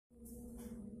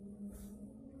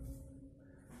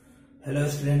Hello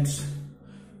students,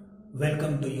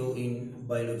 welcome to you in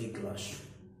biology class.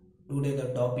 Today the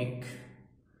topic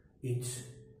is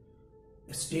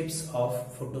steps of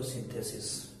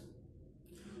photosynthesis.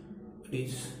 It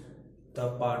is the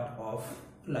part of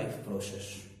life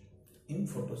process in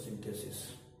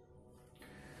photosynthesis.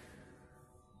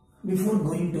 Before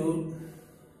going to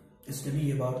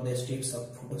study about the steps of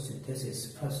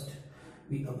photosynthesis, first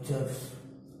we observe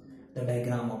the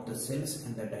diagram of the cells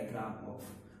and the diagram of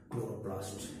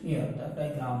chloroplast. Here the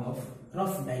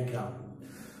rough diagram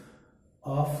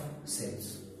of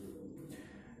cells.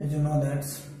 As you know that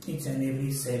each and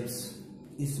every cells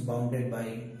is bounded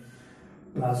by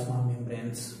plasma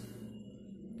membranes,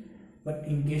 but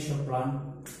in case of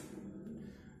plant,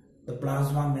 the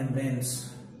plasma membranes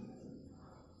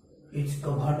is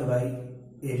covered by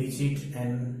a rigid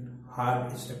and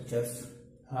hard structures,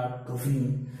 hard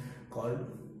covering called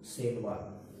cell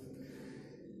wall.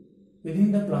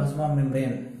 Within the plasma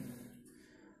membrane,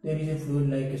 there is a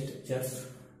fluid-like structure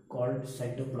called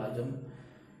cytoplasm.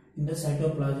 In the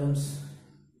cytoplasms,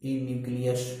 a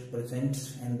nucleus present,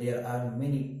 and there are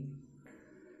many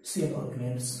cell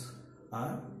organelles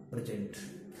are present.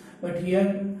 But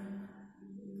here,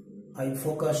 I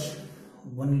focus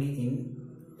only in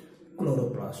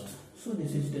chloroplast. So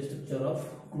this is the structure of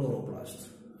chloroplast.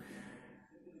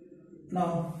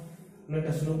 Now, let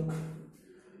us look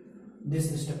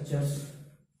these structures.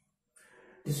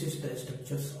 This is the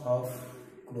structures of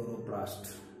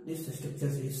chloroplast. This structure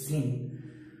is seen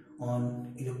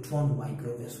on electron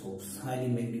microscopes, highly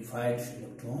magnified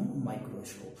electron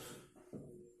microscopes.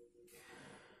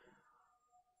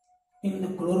 In the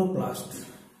chloroplast,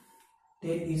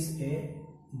 there is a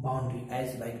boundary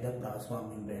as like the plasma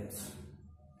membranes.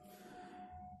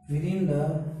 Within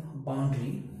the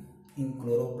boundary in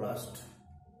chloroplast,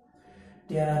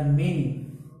 there are many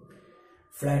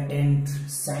flattened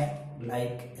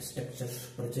sac-like structures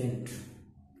present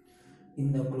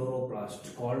in the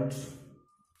chloroplast called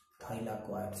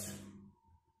thylakoids.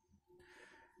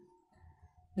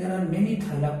 There are many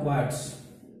thylakoids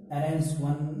arranged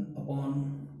one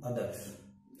upon others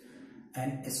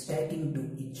and stacking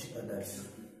to each other,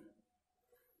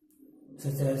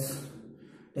 such as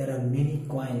there are many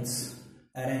coins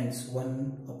arranged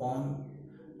one upon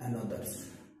another,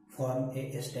 form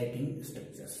a stacking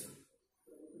structures.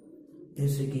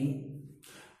 जैसे कि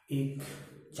एक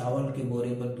चावल के बोरे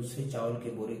पर दूसरे चावल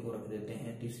के बोरे को रख देते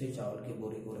हैं, तीसरे चावल के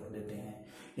बोरे को रख देते हैं,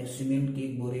 या सीमेंट के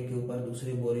एक बोरे के ऊपर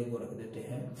दूसरे बोरे को रख देते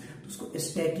हैं, तो उसको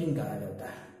स्टैकिंग कहा जाता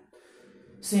है.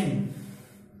 Same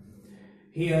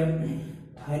here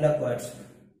thylakoids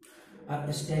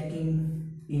are stacking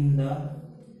in the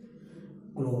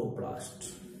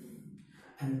chloroplast,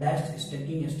 and that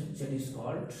stacking structure is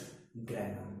called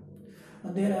granum.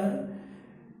 Now there are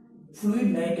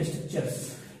fluid-like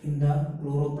structures in the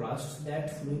chloroplast. That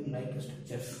fluid-like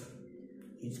structure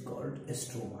is called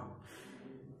stroma.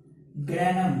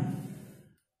 Granum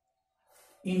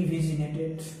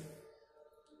invaginated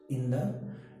in the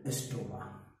stroma.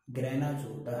 Grana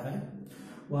जो होता है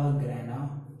वह grana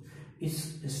इस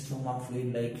stroma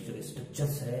fluid like जो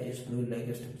structures है, इस fluid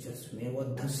like structures में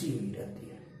वह धसी हुई रहती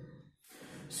है.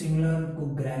 सिंगुलर को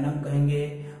ग्रेनम कहेंगे,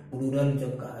 प्लूरल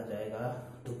जब कहा जाएगा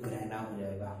तो ग्रेना हो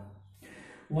जाएगा.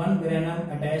 One granum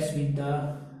attached with the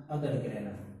other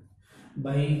granum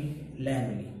by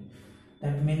lamellae.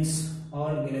 That means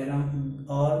all granum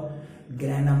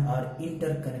are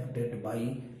interconnected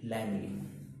by lamellae.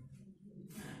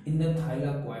 In the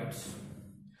thylakoids,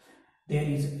 there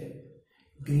is a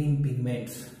green pigment.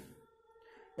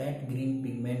 That green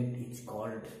pigment is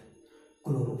called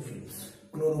chlorophylls.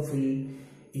 Chlorophyll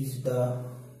is the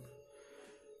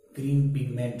green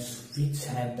pigments which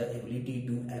have the ability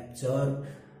to absorb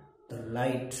the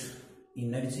light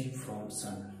energy from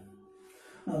sun.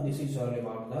 Now this is all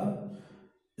about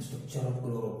the structure of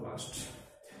chloroplast.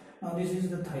 Now this is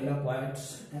the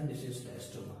thylakoids and this is the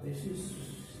stroma.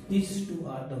 These two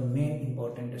are the main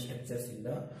important structures in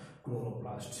the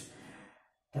chloroplast.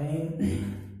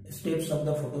 Then steps of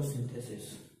the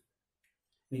photosynthesis,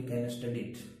 we can study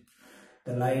it.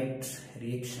 The light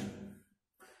reaction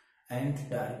and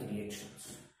dark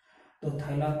reactions. So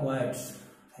thylakoid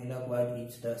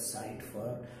is the site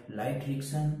for light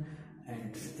reaction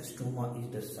and stroma is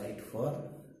the site for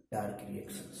dark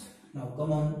reactions. Now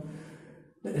come on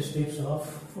the steps of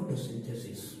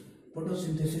photosynthesis.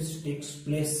 Photosynthesis takes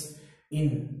place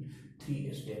in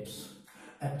 3 steps.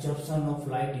 Absorption of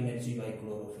light energy by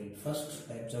chlorophyll. First,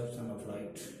 absorption of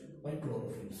light by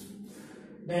chlorophylls.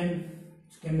 Then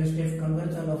chemistry of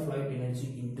conversion of light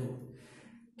energy into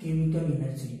chemical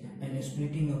energy and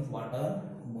splitting of water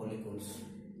molecules.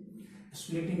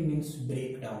 Splitting means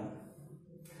breakdown.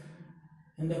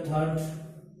 And the third,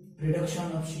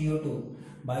 reduction of CO2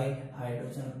 by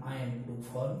hydrogen ion to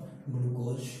form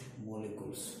glucose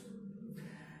molecules.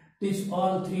 These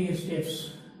all three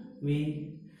steps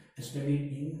we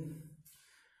studied in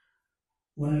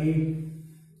only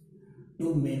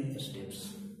two main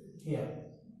steps. Here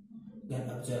you can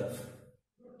observe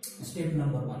step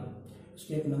number one.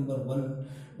 Step number one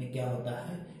में क्या होता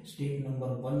है? Step number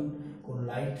one को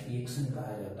light reaction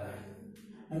कहा जाता है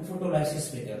and photolysis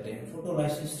पे करते हैं.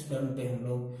 फोटोलाइसिस टर्म पे हम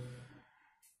लोग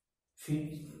फिर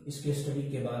इसके स्टडी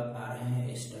के बाद आ रहे हैं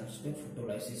इस टर्म्स पे.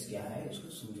 फोटोलाइसिस क्या है इसको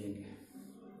समझेंगे.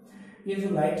 ये जो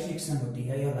लाइट रिएक्शन होती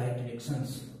है या लाइट रिएक्शंस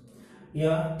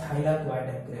या thylakoid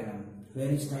of granum.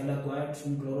 Where is thylakoid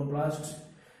in chloroplast?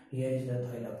 Here is the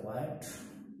thylakoid.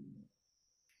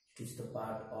 It is the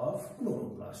part of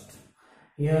chloroplast.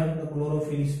 Here the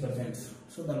chlorophyll is present,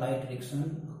 so the light reaction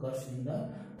occurs in the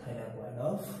thylakoid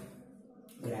of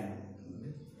granule.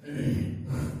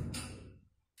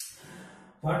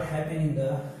 What happen in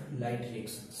the light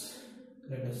reactions?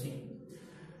 Let us see.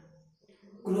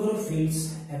 Chlorophylls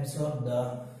absorb the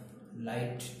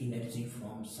light energy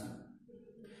from sun,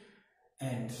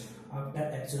 and after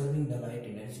absorbing the light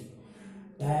energy,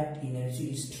 that energy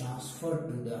is transferred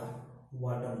to the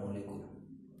water molecule.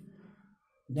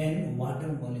 Then water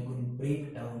molecule break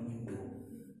down into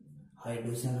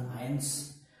hydrogen ions,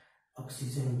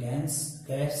 oxygen gas,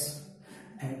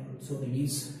 and also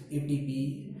release ATP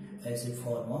as a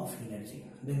form of energy.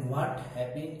 Then what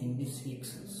happens in these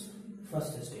reactions?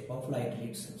 First step of light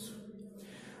reactions.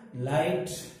 Light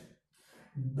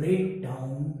break down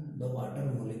the water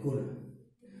molecule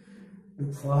to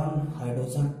form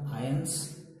hydrogen ions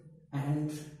and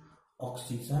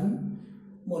oxygen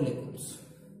molecules.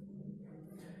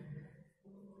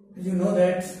 You know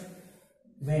that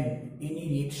when any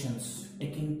reactions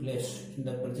taking place in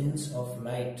the presence of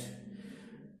light,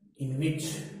 in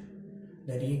which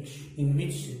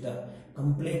the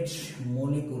complex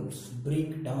molecules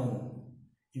break down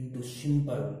into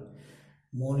simple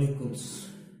molecules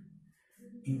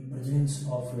in presence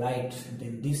of light,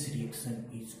 then this reaction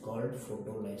is called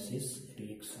photolysis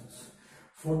reactions.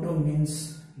 Photo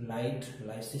means light,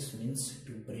 lysis means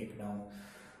to break down.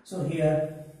 So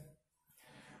here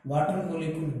water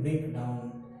molecule break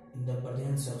down in the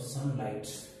presence of sunlight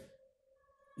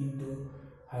into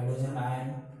hydrogen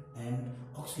ion and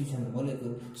oxygen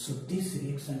molecule. So this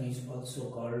reaction is also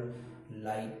called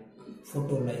light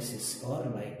photolysis or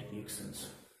light reactions.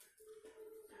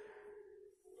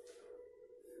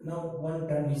 Now one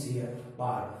term is here,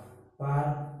 PAR.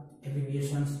 PAR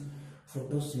abbreviations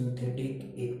photosynthetic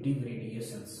active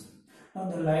radiations. Now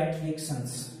the light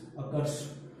reactions occurs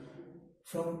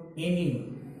from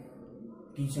any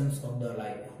regions of the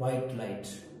light, white light,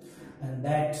 and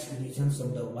that regions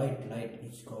of the white light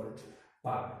is called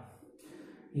PAR.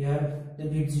 Here the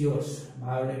visuals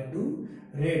violet to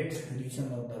red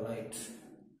region of the light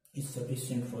is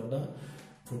sufficient for the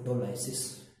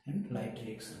photolysis and light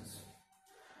reactions.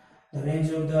 The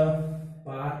range of the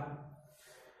PAR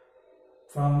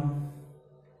from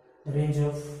the range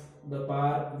of the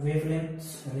PAR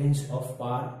wavelength range of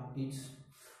PAR is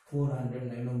 400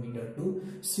 nanometer to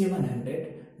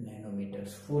 700 nanometers.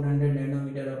 400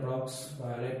 nanometer approx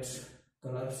violet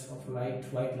colors of light,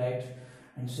 white light,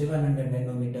 and 700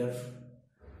 nanometer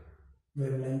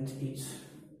wavelength is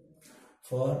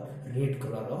for red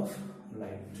color of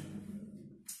light.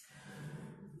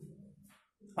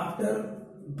 After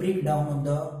breakdown of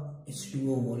the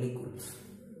H2O molecules,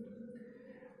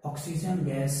 oxygen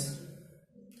gas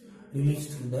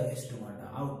released through the stomata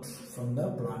out from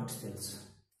the plant cells.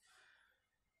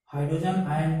 Hydrogen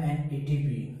ion and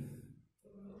ATP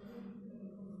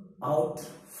out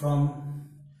from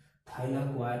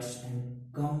thylakoids and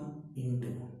come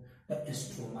into the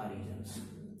stroma regions.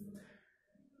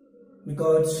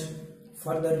 Because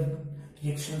further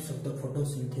reactions of the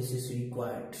photosynthesis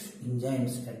required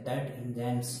enzymes, and that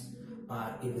enzymes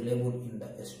are available in the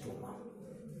stroma.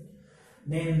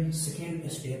 Then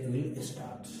second step will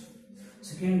start.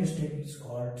 Second step is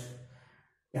called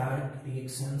dark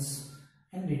reactions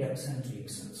and reduction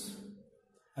reactions.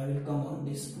 I will come on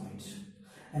this point.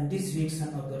 And this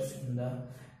reaction occurs in the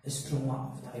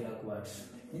stroma of thylakoids.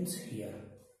 That means here.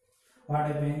 What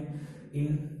happens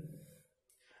in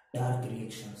dark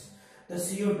reactions? The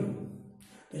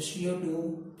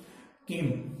CO2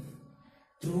 came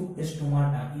through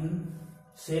stomata in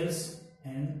cells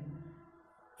and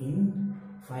in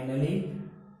finally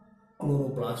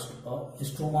chloroplast or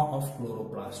stroma of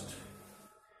chloroplast.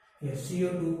 Here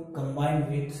CO2 combined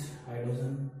with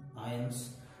hydrogen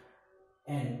ions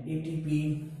and ATP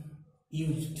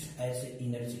used as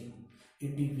energy.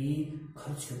 ATP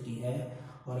खर्च होती है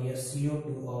और यह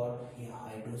CO2 और यह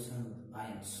hydrogen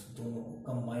ions दोनों को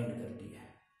combined करती है,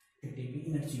 एटीपी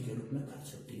एनर्जी के रूप में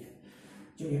खर्च होती है।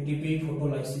 जो एटीपी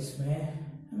फोटोलाइसिस में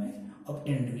हमें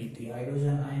ऑब्टेंड हुई थी,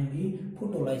 हाइड्रोजन आयन भी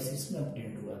फोटोलाइसिस में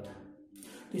ऑब्टेंड हुआ था।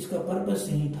 तो इसका पर्पस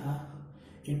यही था,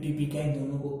 एटीपी का इन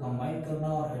दोनों को कंबाइन करना,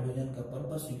 और हाइड्रोजन का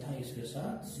पर्पस ही था इसके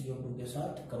साथ CO2 के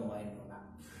साथ कंबाइन होना।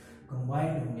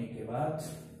 कंबाइंड होने के बाद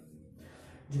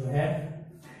जो है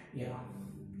या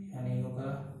नहीं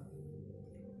होगा,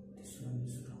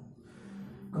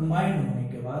 कंबाइंड होने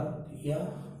के बाद यह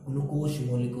ग्लूकोज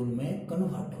मॉलिक्यूल में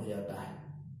कन्वर्ट हो जाता है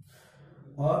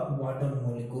और वाटर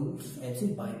मॉलिक्यूल ऐसे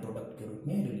बाई प्रोडक्ट के रूप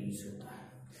में रिलीज होता है।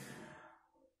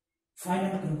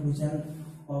 Final conclusion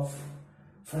of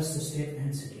first step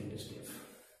and second step,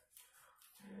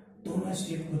 दोनों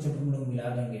स्टेप को जब हम लोग मिला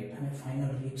देंगे तो हमें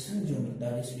फाइनल रिएक्शन जो मिलता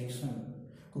है, इस रिएक्शन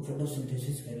को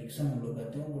फोटोसिंथेसिस का रिएक्शन हम लोग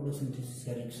कहते हैं। फोटोसिंथेसिस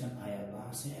का रिएक्शन आया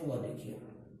कहाँ से है वह देखिए,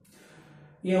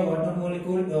 यह वाटर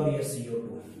मॉलिक्यूल और यह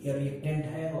CO2, यह रिएक्टेंट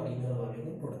है और इधर वाले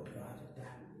को प्रोडक्ट कहा जाता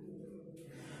है।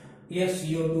 यह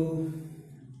CO2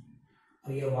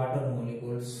 और यह वाटर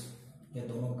मॉलिक्यूल्स ये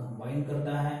दोनों कंबाइन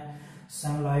करता है,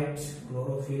 सनलाइट,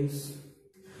 क्लोरोफिल्स,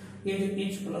 ये जो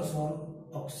H+ और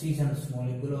ऑक्सीजन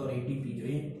मॉलिक्यूल और एटीपी जो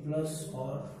H+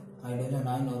 और हाइड्रोजन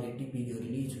आयन और एटीपी जो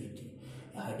रिलीज हुई थी,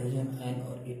 हाइड्रोजन आयन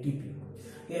और एटीपी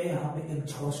ये यहाँ पे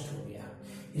एग्जॉस्ट हो गया,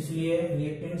 इसलिए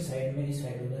रिएक्टेंट साइड में इस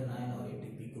हाइड्रोजन आयन और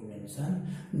एटीपी को मेंशन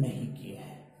नहीं किया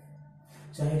है।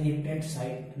 चाहे रिएक्टेंट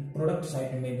साइड, प्रोडक्ट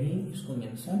साइड में भी इसको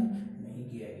मेंशन नहीं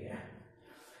किया गया है।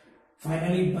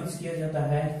 फाइनली बच किया जाता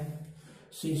है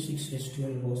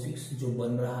C6H12O6 जो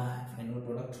बन रहा है फाइनल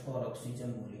प्रोडक्ट और ऑक्सीजन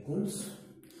मॉलिक्यूल्स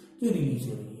जो रिलीज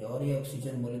हो रही है, और ये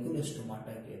ऑक्सीजन मॉलिक्यूल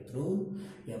स्टोमाटा के थ्रू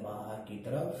या बाहर की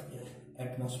तरफ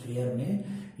एटमॉस्फेयर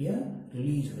में यह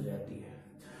रिलीज हो जाती है।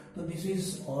 तो this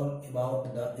is all about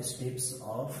the steps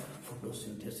of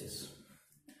photosynthesis.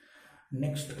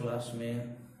 Next class में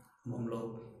हम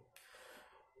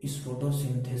लोग इस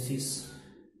फोटोसिंथेसिस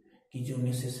की जो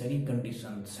नेसेसरी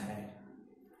कंडीशंस है,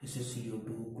 जैसे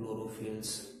CO2, क्लोरोफिल्स,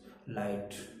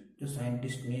 लाइट, जो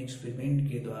साइंटिस्ट ने एक्सपेरिमेंट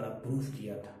के द्वारा प्रूव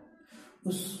किया था,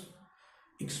 उस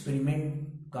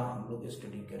एक्सपेरिमेंट का हम लोग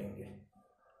स्टडी करेंगे।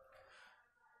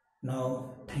 Now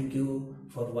thank you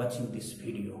for watching this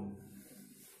video.